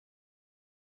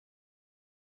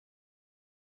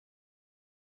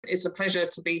It's a pleasure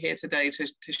to be here today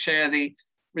to share the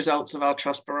results of our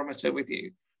trust barometer with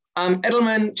you.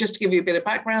 Edelman, just to give you a bit of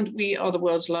background, we are the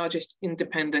world's largest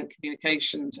independent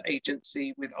communications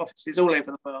agency with offices all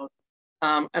over the world.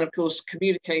 And of course,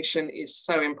 communication is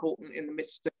so important in the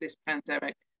midst of this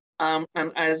pandemic. And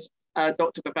as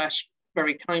Dr. Babash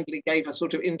very kindly gave a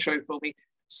sort of intro for me,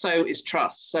 so is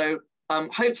trust. So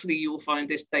hopefully you will find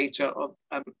this data of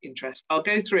interest. I'll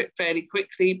go through it fairly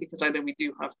quickly because I know we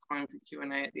do have time for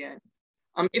Q&A at the end.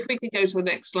 If we could go to the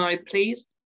next slide, please.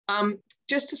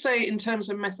 Just to say, in terms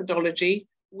of methodology,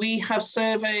 we have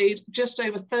surveyed just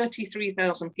over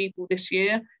 33,000 people this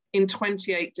year in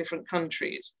 28 different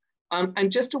countries.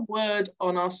 And just a word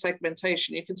on our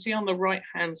segmentation, you can see on the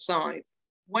right-hand side,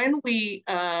 when we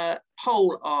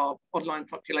poll our online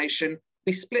population,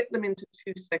 we split them into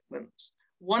two segments,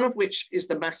 one of which is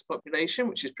the mass population,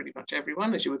 which is pretty much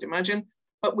everyone, as you would imagine.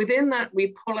 But within that,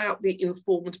 we pull out the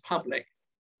informed public.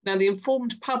 Now, the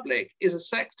informed public is a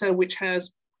sector which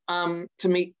has to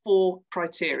meet 4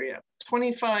 criteria: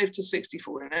 25 to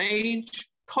 64 in age,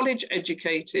 college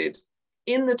educated,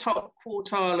 in the top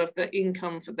quartile of the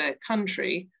income for their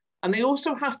country, and they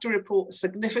also have to report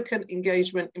significant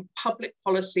engagement in public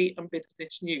policy and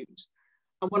business news.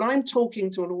 And when I'm talking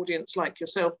to an audience like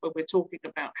yourself, where we're talking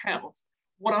about health,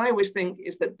 what I always think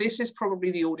is that this is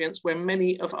probably the audience where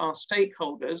many of our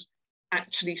stakeholders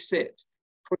actually sit.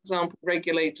 For example,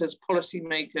 regulators,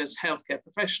 policymakers, healthcare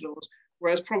professionals,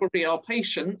 whereas probably our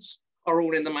patients are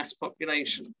all in the mass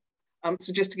population.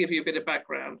 So just to give you a bit of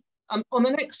background. On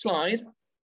the next slide,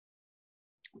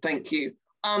 thank you.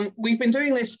 We've been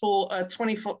doing this for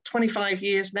 25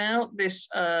 years now,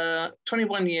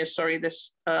 21 years, sorry,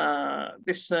 this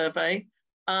survey.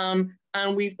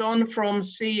 And we've gone from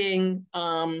seeing,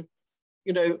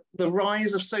 you know, the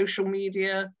rise of social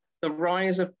media, the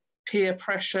rise of peer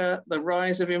pressure, the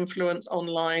rise of influence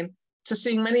online, to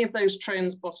seeing many of those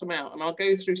trends bottom out. And I'll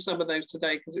go through some of those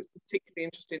today because it's particularly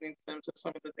interesting in terms of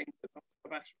some of the things that Dr.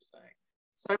 Babash was saying.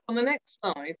 So on the next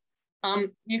slide,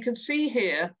 you can see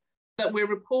here that we're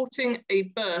reporting a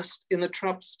burst in the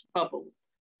trust bubble.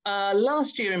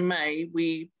 Last year in May,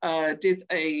 we did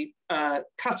a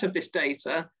cut of this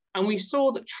data, and we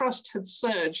saw that trust had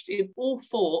surged in all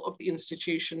 4 of the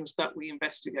institutions that we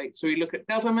investigate. So we look at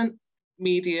government,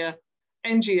 media,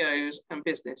 NGOs, and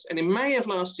business. And in May of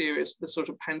last year, as the sort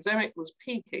of pandemic was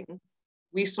peaking,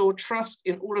 we saw trust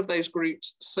in all of those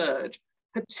groups surge.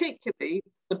 Particularly,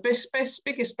 the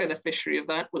biggest beneficiary of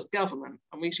that was government.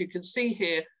 And as you can see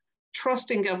here,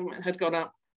 trust in government had gone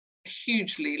up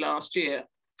hugely last year.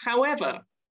 However,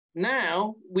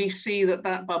 now we see that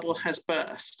that bubble has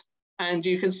burst. And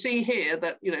you can see here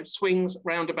that, you know, swings,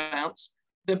 roundabouts.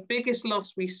 The biggest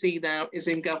loss we see now is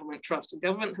in government trust. And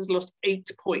government has lost 8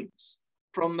 points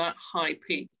from that high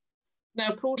peak.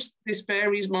 Now, of course, this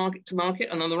varies market to market.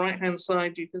 And on the right-hand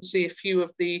side, you can see a few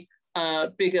of the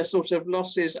bigger sort of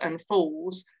losses and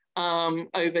falls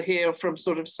over here from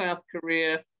sort of South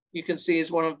Korea. You can see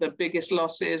is one of the biggest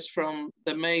losses from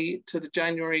the May to the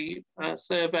January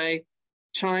survey,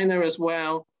 China as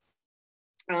well.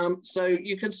 So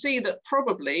you can see that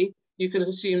probably you could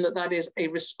assume that that is a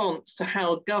response to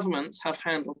how governments have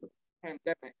handled the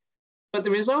pandemic. But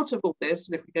the result of all this,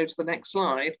 and if we go to the next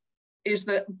slide, is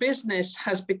that business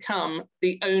has become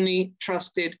the only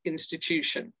trusted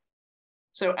institution.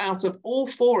 So out of all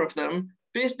 4 of them,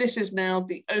 business is now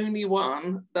the only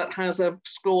one that has a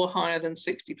score higher than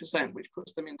 60%, which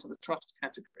puts them into the trust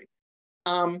category.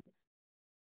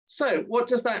 So what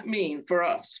does that mean for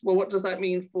us? Well, what does that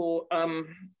mean for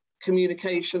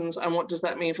communications, and what does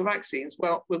that mean for vaccines?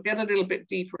 Well, we'll get a little bit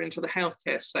deeper into the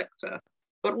healthcare sector.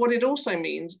 But what it also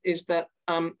means is that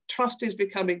trust is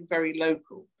becoming very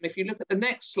local. And if you look at the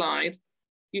next slide,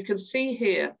 you can see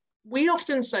here, we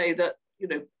often say that, you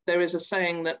know, there is a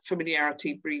saying that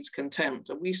familiarity breeds contempt.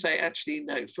 And we say, actually,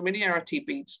 no, familiarity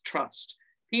breeds trust.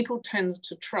 People tend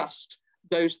to trust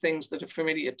those things that are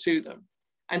familiar to them.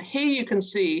 And here you can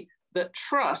see that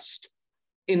trust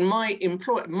in my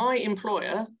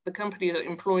employer, the company that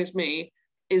employs me,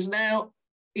 is now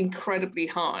incredibly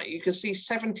high. You can see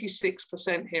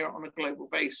 76% here on a global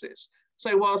basis.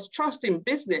 So whilst trust in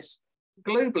business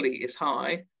globally is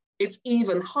high, it's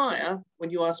even higher when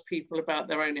you ask people about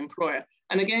their own employer.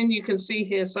 And again, you can see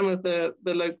here some of the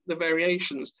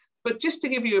variations. But just to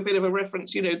give you a bit of a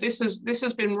reference, you know, this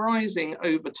has been rising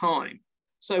over time.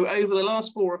 So over the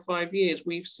last 4 or 5 years,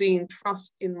 we've seen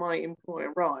trust in my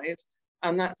employer rise,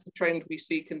 and that's a trend we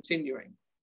see continuing.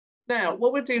 Now,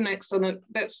 what we'll do next,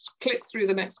 let's click through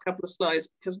the next couple of slides,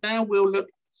 because now we'll look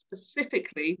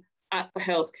specifically at the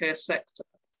healthcare sector.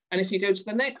 And if you go to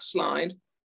the next slide,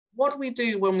 what we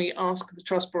do when we ask the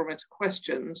Trust Barometer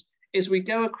questions is we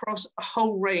go across a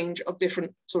whole range of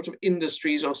different sort of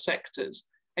industries or sectors.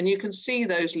 And you can see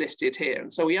those listed here.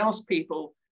 And so we ask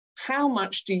people, how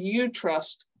much do you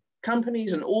trust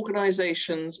companies and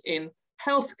organizations in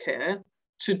healthcare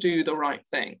to do the right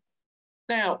thing?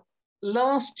 Now,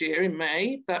 last year in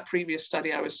May, that previous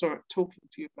study I was talking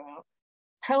to you about,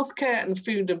 healthcare and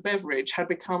food and beverage had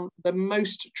become the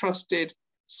most trusted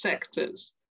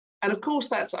sectors. And of course,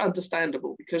 that's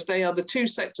understandable because they are the two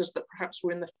sectors that perhaps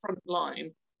were in the front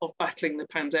line of battling the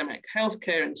pandemic.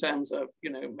 Healthcare in terms of,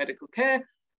 medical care,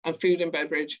 and food and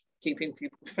beverage, keeping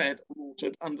people fed and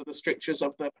watered under the strictures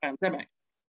of the pandemic.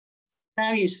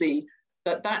 Now you see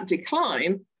that that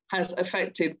decline has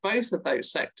affected both of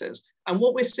those sectors. And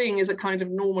what we're seeing is a kind of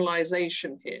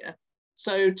normalization here.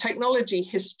 So technology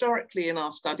historically in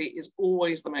our study is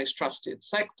always the most trusted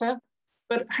sector,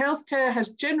 but healthcare has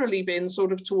generally been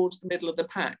sort of towards the middle of the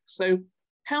pack. So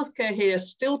healthcare here is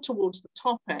still towards the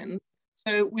top end.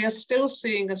 So we are still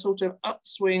seeing a sort of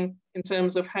upswing in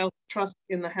terms of health trust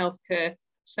in the healthcare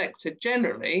sector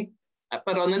generally.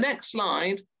 But on the next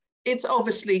slide, it's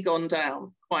obviously gone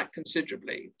down quite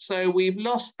considerably. So we've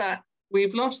lost that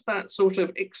sort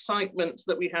of excitement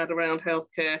that we had around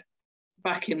healthcare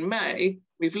back in May.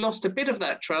 We've lost a bit of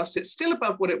that trust. It's still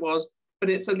above what it was, but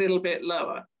it's a little bit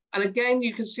lower. And again,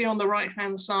 you can see on the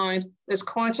right-hand side, there's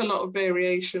quite a lot of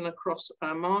variation across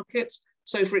markets.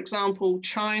 So for example,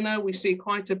 China, we see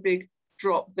quite a big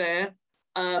drop there.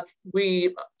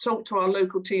 We talked to our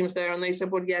local teams there and they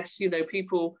said, well, yes,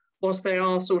 people, whilst they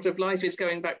are sort of life is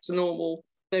going back to normal,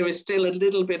 there is still a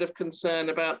little bit of concern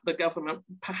about the government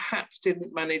perhaps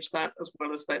didn't manage that as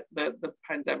well as the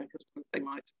pandemic as well as they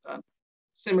might have done.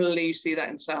 Similarly, you see that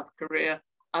in South Korea.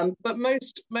 But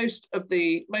most of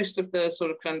the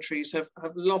sort of countries have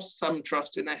lost some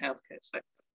trust in their healthcare sector.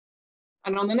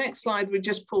 And on the next slide, we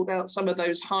just pulled out some of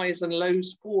those highs and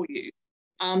lows for you.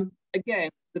 Again,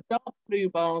 the dark blue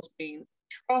bars mean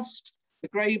trust, the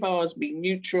grey bars mean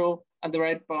neutral, and the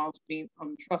red bars mean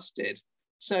untrusted.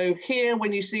 So here,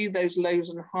 when you see those lows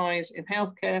and highs in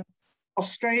healthcare,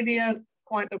 Australia,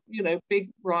 quite a big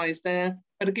rise there.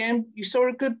 But again, you saw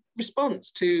a good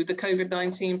response to the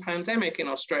COVID-19 pandemic in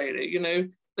Australia.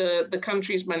 The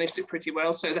country's managed it pretty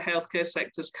well, so the healthcare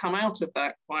sector's come out of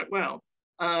that quite well.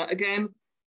 Again,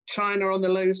 China on the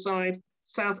low side,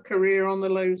 South Korea on the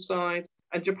low side,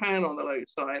 and Japan on the low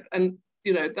side. And,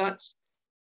 that's,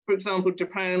 for example,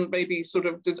 Japan maybe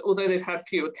although they've had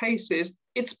fewer cases,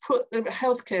 it's put the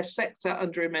healthcare sector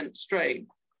under immense strain.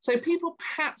 So people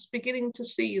perhaps beginning to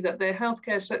see that their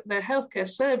healthcare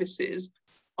services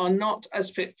are not as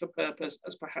fit for purpose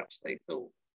as perhaps they thought.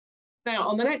 Now,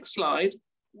 on the next slide,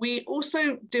 we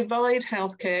also divide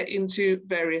healthcare into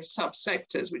various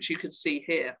subsectors, which you can see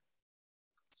here.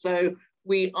 So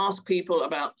we ask people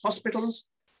about hospitals,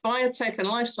 biotech and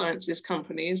life sciences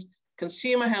companies,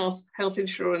 consumer health, health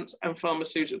insurance, and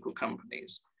pharmaceutical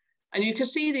companies. And you can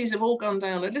see these have all gone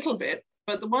down a little bit,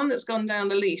 but the one that's gone down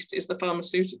the least is the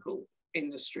pharmaceutical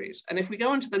industries. And if we go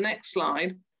on to the next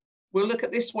slide, we'll look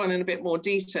at this one in a bit more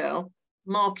detail,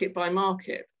 market by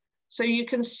market. So you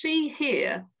can see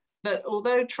here that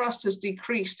although trust has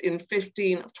decreased in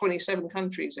 15 of 27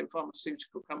 countries in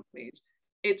pharmaceutical companies,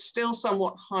 it's still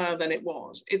somewhat higher than it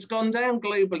was. It's gone down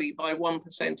globally by 1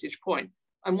 percentage point.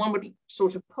 And one would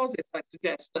sort of posit, I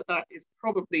suggest, that that is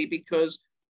probably because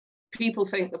people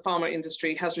think the pharma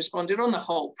industry has responded on the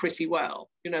whole pretty well.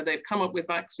 They've come up with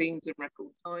vaccines in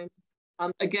record time.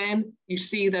 Again, you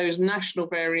see those national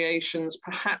variations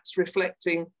perhaps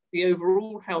reflecting the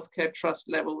overall healthcare trust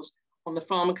levels on the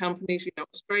pharma companies.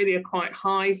 Australia quite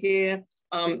high here,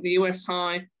 the US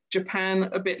high, Japan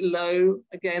a bit low,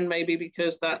 again, maybe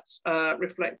because that's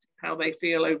reflecting how they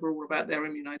feel overall about their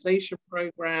immunization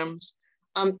programs.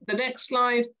 The next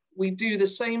slide, we do the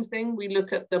same thing. We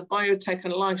look at the biotech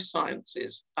and life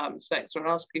sciences sector and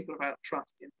ask people about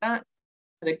trust in that.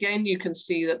 And again, you can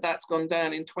see that that's gone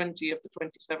down in 20 of the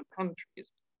 27 countries.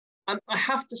 And I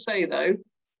have to say, though,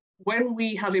 when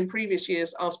we have in previous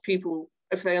years asked people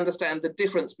if they understand the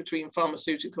difference between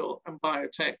pharmaceutical and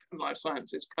biotech and life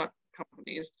sciences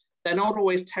companies, they're not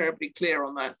always terribly clear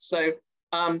on that. So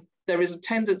there is a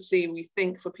tendency, we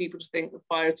think, for people to think of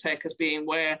biotech as being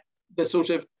where the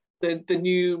sort of the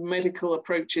new medical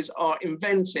approaches are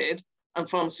invented, and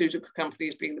pharmaceutical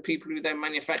companies being the people who then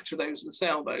manufacture those and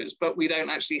sell those. But we don't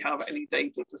actually have any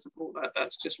data to support that.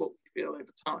 That's just what we feel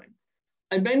over time.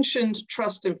 I mentioned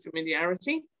trust and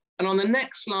familiarity. And on the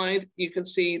next slide, you can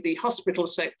see the hospital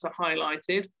sector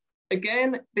highlighted.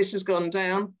 Again, this has gone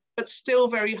down, but still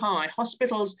very high.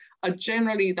 Hospitals are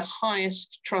generally the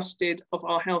highest trusted of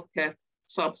our healthcare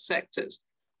subsectors,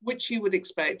 which you would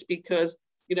expect because,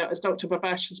 you know, as Dr.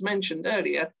 Babash has mentioned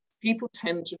earlier, people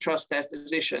tend to trust their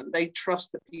physician. They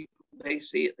trust the people they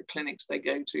see at the clinics they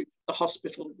go to, the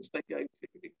hospitals they go to,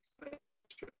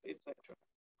 etc.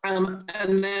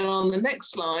 And then on the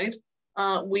next slide,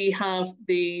 we have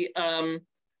the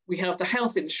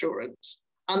health insurance.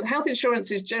 Health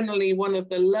insurance is generally one of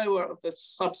the lower of the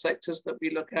subsectors that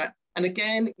we look at. And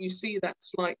again, you see that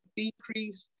slight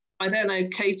decrease. I don't know,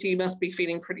 Katie must be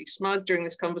feeling pretty smug during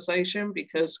this conversation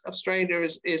because Australia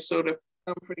is sort of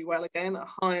done pretty well again, a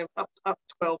high of up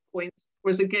 12 points.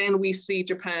 Whereas again, we see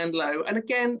Japan low. And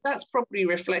again, that's probably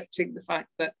reflecting the fact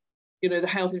that, you know, the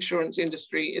health insurance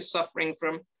industry is suffering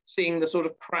from seeing the sort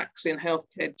of cracks in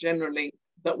healthcare generally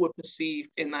that were perceived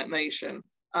in that nation.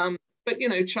 But, you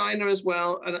know, China as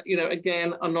well, and, you know,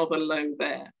 again, another low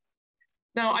there.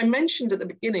 Now, I mentioned at the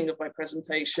beginning of my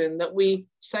presentation that we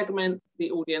segment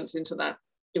the audience into that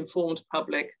informed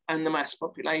public and the mass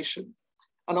population.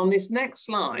 And on this next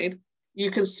slide,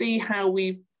 you can see how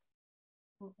we've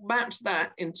mapped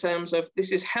that in terms of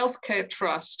this is healthcare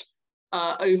trust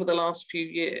over the last few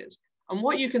years. And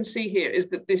what you can see here is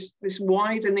that this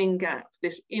widening gap,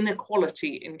 this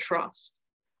inequality in trust,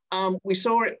 we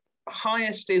saw it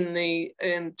highest in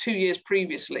 2 years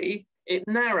previously. It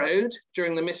narrowed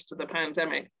during the midst of the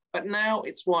pandemic, but now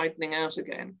it's widening out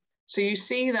again. So you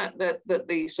see that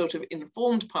the sort of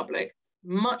informed public,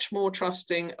 much more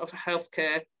trusting of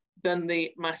healthcare than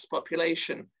the mass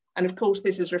population. And of course,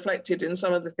 this is reflected in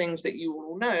some of the things that you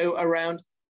all know around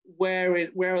where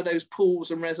are those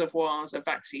pools and reservoirs of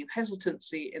vaccine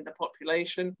hesitancy in the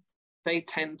population. They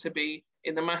tend to be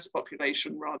in the mass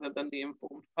population rather than the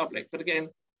informed public. But again,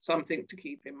 something to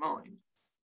keep in mind.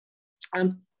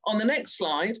 On the next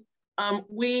slide,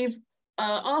 we've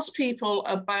asked people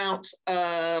about what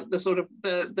are the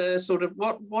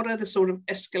sort of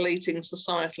escalating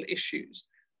societal issues.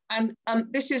 And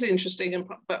this is interesting,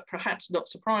 but perhaps not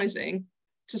surprising,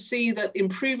 to see that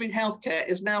improving healthcare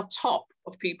is now top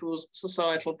of people's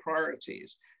societal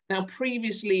priorities. Now,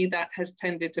 previously, that has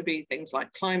tended to be things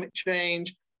like climate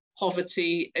change,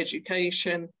 poverty,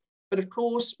 education. But of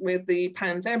course, with the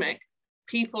pandemic,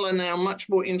 people are now much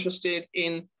more interested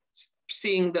in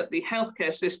seeing that the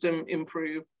healthcare system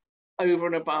improve over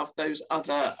and above those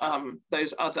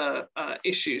other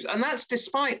issues. And that's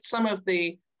despite some of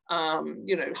the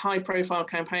you know, high-profile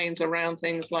campaigns around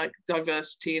things like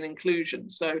diversity and inclusion.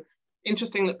 So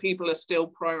interesting that people are still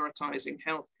prioritizing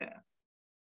healthcare.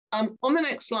 On the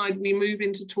next slide, we move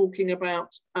into talking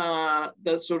about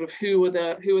the sort of who are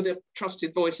the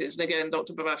trusted voices. And again,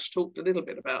 Dr. Babash talked a little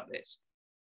bit about this.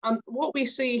 What we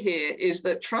see here is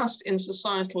that trust in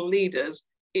societal leaders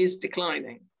is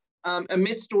declining.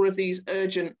 Amidst all of these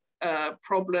urgent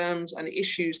problems and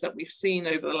issues that we've seen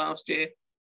over the last year,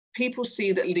 people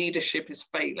see that leadership is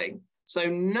failing. So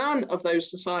none of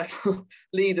those societal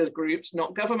leaders groups,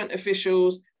 not government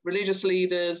officials, religious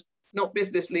leaders, not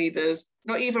business leaders,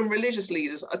 not even religious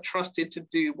leaders, are trusted to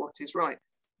do what is right.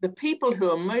 The people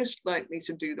who are most likely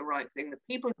to do the right thing, the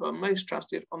people who are most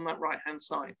trusted on that right-hand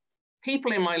side,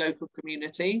 people in my local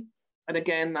community, and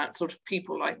again, that sort of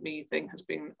people like me thing has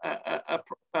been a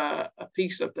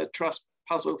piece of the trust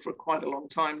puzzle for quite a long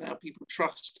time now. People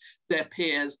trust their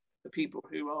peers, the people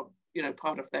who are, you know,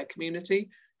 part of their community.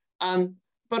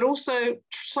 But also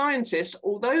scientists,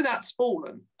 although that's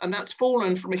fallen, and that's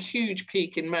fallen from a huge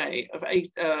peak in May of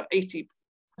 80%,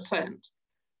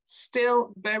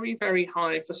 still very, very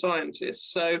high for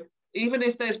scientists. So even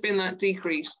if there's been that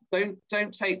decrease,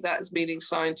 don't take that as meaning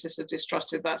scientists are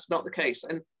distrusted. That's not the case.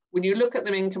 And when you look at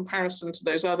them in comparison to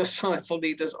those other societal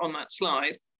leaders on that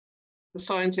slide, the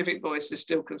scientific voice is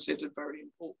still considered very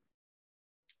important.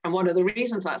 And one of the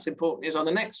reasons that's important is on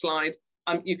the next slide,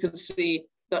 you can see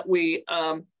that we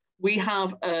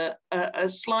have a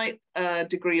slight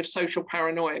degree of social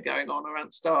paranoia going on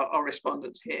amongst our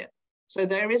respondents here. So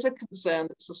there is a concern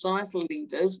that societal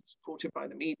leaders, supported by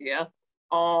the media,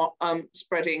 are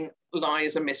spreading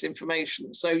lies and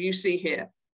misinformation. So you see here,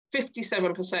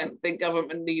 57% think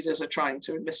government leaders are trying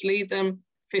to mislead them,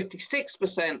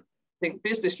 56% think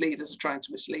business leaders are trying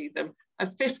to mislead them, and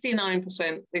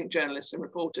 59% think journalists and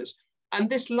reporters. And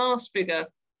this last figure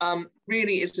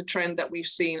really is a trend that we've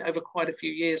seen over quite a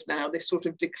few years now, this sort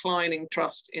of declining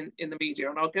trust in the media.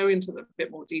 And I'll go into a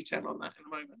bit more detail on that in a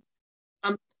moment.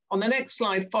 On the next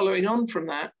slide, following on from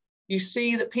that, you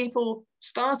see that people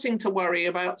starting to worry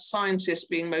about scientists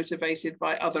being motivated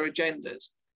by other agendas.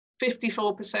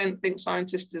 54% think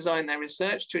scientists design their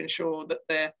research to ensure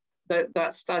that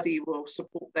that study will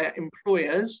support their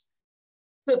employers.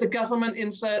 that the government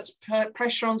inserts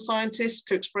pressure on scientists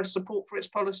to express support for its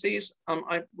policies.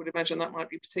 I would imagine that might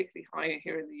be particularly high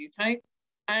here in the UK.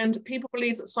 And people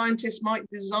believe that scientists might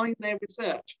design their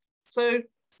research. So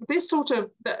this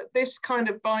kind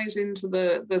of buys into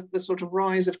the sort of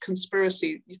rise of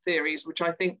conspiracy theories, which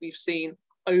I think we've seen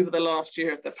over the last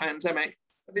year of the pandemic.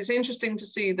 But it's interesting to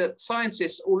see that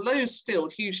scientists, although still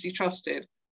hugely trusted,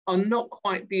 are not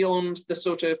quite beyond the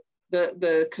sort of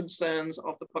the concerns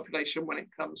of the population when it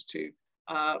comes to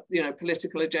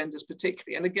political agendas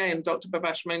particularly. And again, Dr.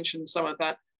 Babash mentioned some of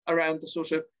that around the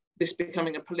sort of this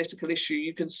becoming a political issue.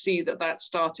 You can see that that's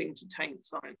starting to taint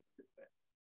science a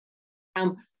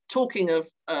bit. Talking of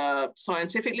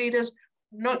scientific leaders,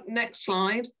 next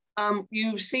slide,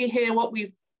 you see here what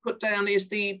we've put down is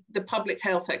the public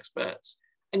health experts.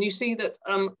 And you see that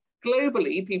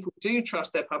globally, people do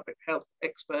trust their public health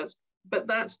experts, but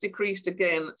that's decreased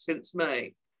again since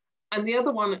May. And the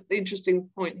other one, the interesting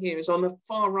point here is on the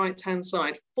far right-hand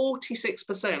side,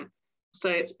 46%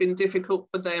 say it's been difficult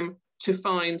for them to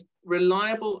find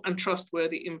reliable and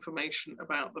trustworthy information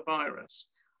about the virus.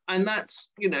 And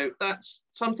that's, that's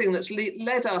something that's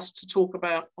led us to talk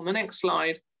about on the next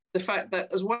slide, the fact that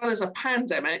as well as a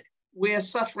pandemic, we're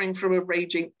suffering from a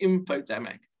raging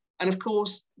infodemic. And of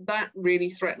course, that really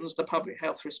threatens the public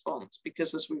health response,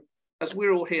 because as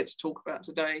we're all here to talk about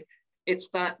today, it's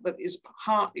that is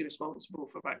partly responsible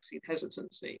for vaccine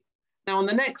hesitancy. Now, on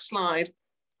the next slide,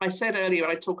 I said earlier,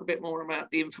 I talk a bit more about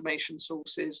the information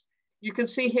sources. You can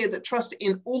see here that trust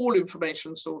in all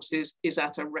information sources is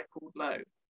at a record low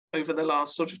over the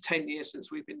last sort of 10 years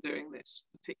since we've been doing this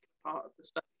particular part of the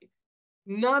study.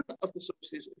 None of the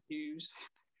sources of news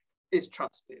is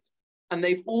trusted, and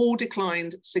they've all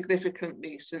declined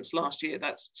significantly since last year.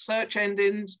 That's search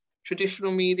engines,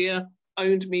 traditional media,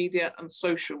 owned media, and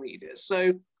social media.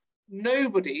 So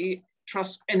nobody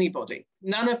trusts anybody.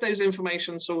 None of those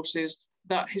information sources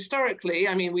that historically,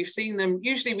 I mean, we've seen them,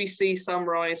 usually we see some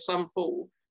rise, some fall,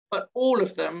 but all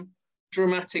of them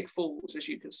dramatic falls, as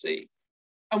you can see.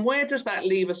 And where does that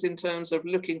leave us in terms of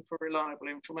looking for reliable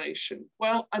information?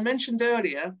 Well, I mentioned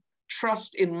earlier,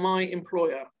 trust in my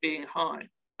employer being high.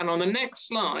 And on the next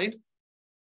slide,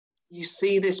 you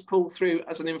see this pull through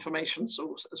as an information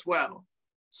source as well.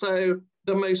 So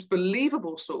the most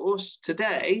believable source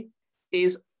today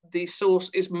is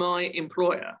my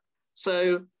employer.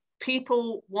 So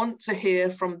people want to hear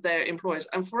from their employers.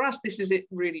 And for us, this is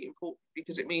really important,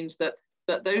 because it means that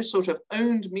those sort of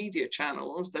owned media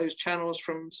channels, those channels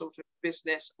from sort of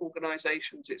business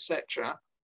organizations, etc.,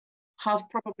 have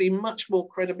probably much more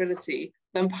credibility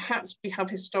than perhaps we have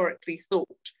historically thought.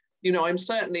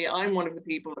 I'm one of the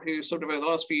people who sort of over the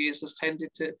last few years has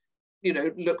tended to,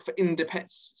 look for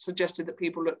suggested that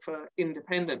people look for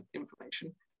independent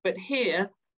information. But here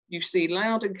you see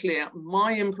loud and clear,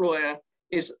 my employer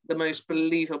is the most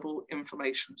believable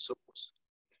information source.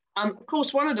 Of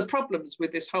course, one of the problems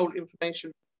with this whole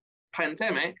information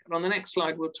pandemic, and on the next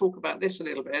slide, we'll talk about this a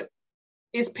little bit,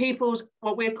 is people's,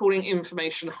 what we're calling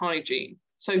information hygiene.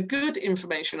 So good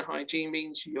information hygiene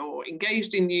means you're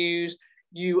engaged in news,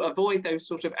 you avoid those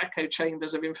sort of echo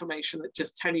chambers of information that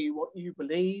just tell you what you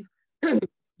believe,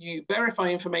 you verify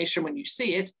information when you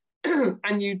see it,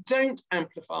 and you don't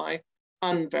amplify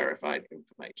unverified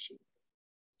information.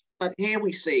 But here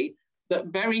we see that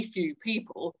very few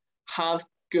people have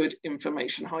good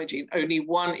information hygiene, only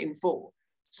 1 in 4.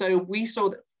 So we saw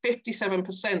that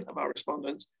 57% of our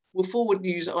respondents will forward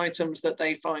news items that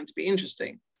they find to be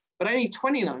interesting, but only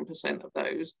 29% of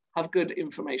those have good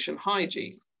information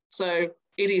hygiene. So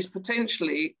it is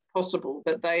potentially possible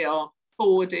that they are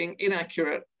forwarding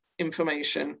inaccurate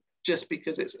information just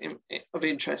because it's of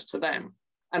interest to them.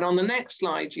 And on the next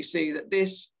slide, you see that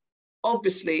this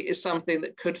obviously is something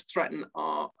that could threaten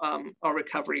our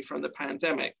recovery from the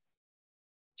pandemic.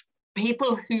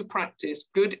 People who practice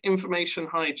good information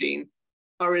hygiene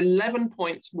are 11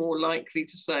 points more likely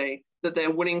to say that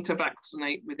they're willing to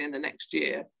vaccinate within the next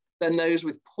year than those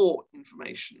with poor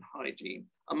information hygiene,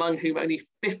 among whom only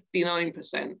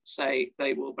 59% say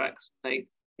they will vaccinate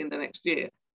in the next year.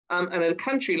 And at a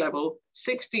country level,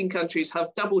 16 countries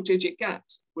have double-digit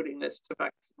gaps in willingness to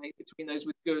vaccinate between those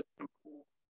with good and poor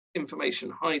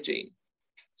information hygiene.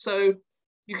 So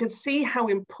you can see how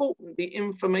important the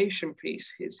information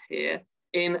piece is here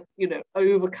in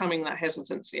overcoming that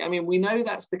hesitancy. I mean, we know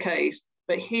that's the case,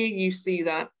 but here you see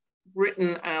that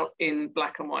written out in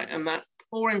black and white, and that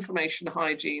poor information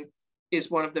hygiene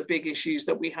is one of the big issues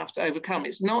that we have to overcome.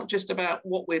 It's not just about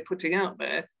what we're putting out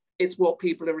there, it's what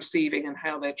people are receiving and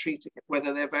how they're treating it,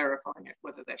 whether they're verifying it,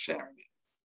 whether they're sharing it.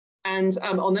 And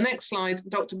on the next slide,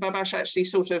 Dr. Babash actually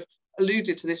sort of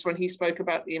alluded to this when he spoke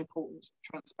about the importance of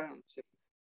transparency.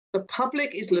 The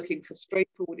public is looking for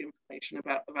straightforward information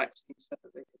about the vaccine so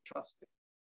that they can trust it.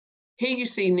 Here you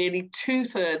see nearly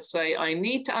 2/3 say, I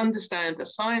need to understand the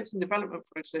science and development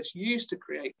process used to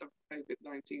create the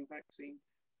COVID-19 vaccine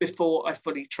before I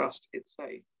fully trust it's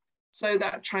safe. So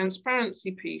that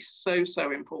transparency piece,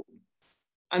 so important.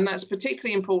 And that's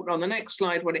particularly important on the next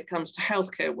slide when it comes to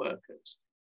healthcare workers.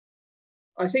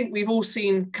 I think we've all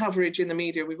seen coverage in the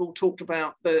media. We've all talked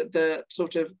about the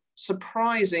sort of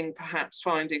surprising, perhaps,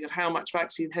 finding of how much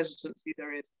vaccine hesitancy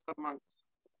there is amongst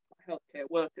healthcare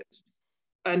workers.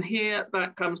 And here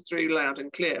that comes through loud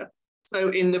and clear. So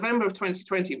in November of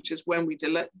 2020, which is when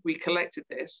we collected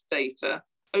this data,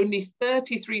 only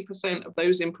 33% of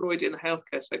those employed in the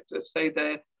healthcare sector say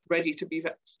they're ready to be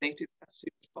vaccinated as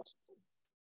soon as possible.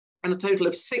 And a total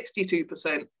of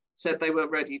 62% said they were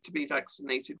ready to be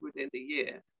vaccinated within the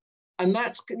year. And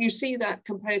you see that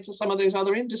compared to some of those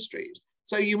other industries.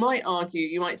 So you might argue,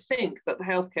 you might think that the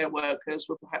healthcare workers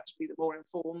would perhaps be the more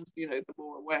informed, the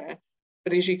more aware.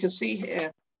 But as you can see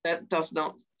here, that does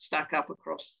not stack up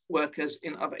across workers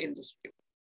in other industries.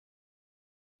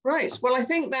 Right, well,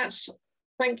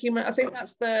 thank you. I think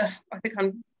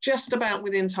I'm just about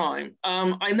within time.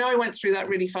 I know I went through that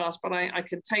really fast, but I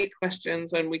can take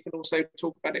questions and we can also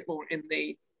talk about it more in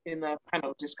the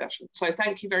panel discussion. So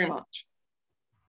thank you very much.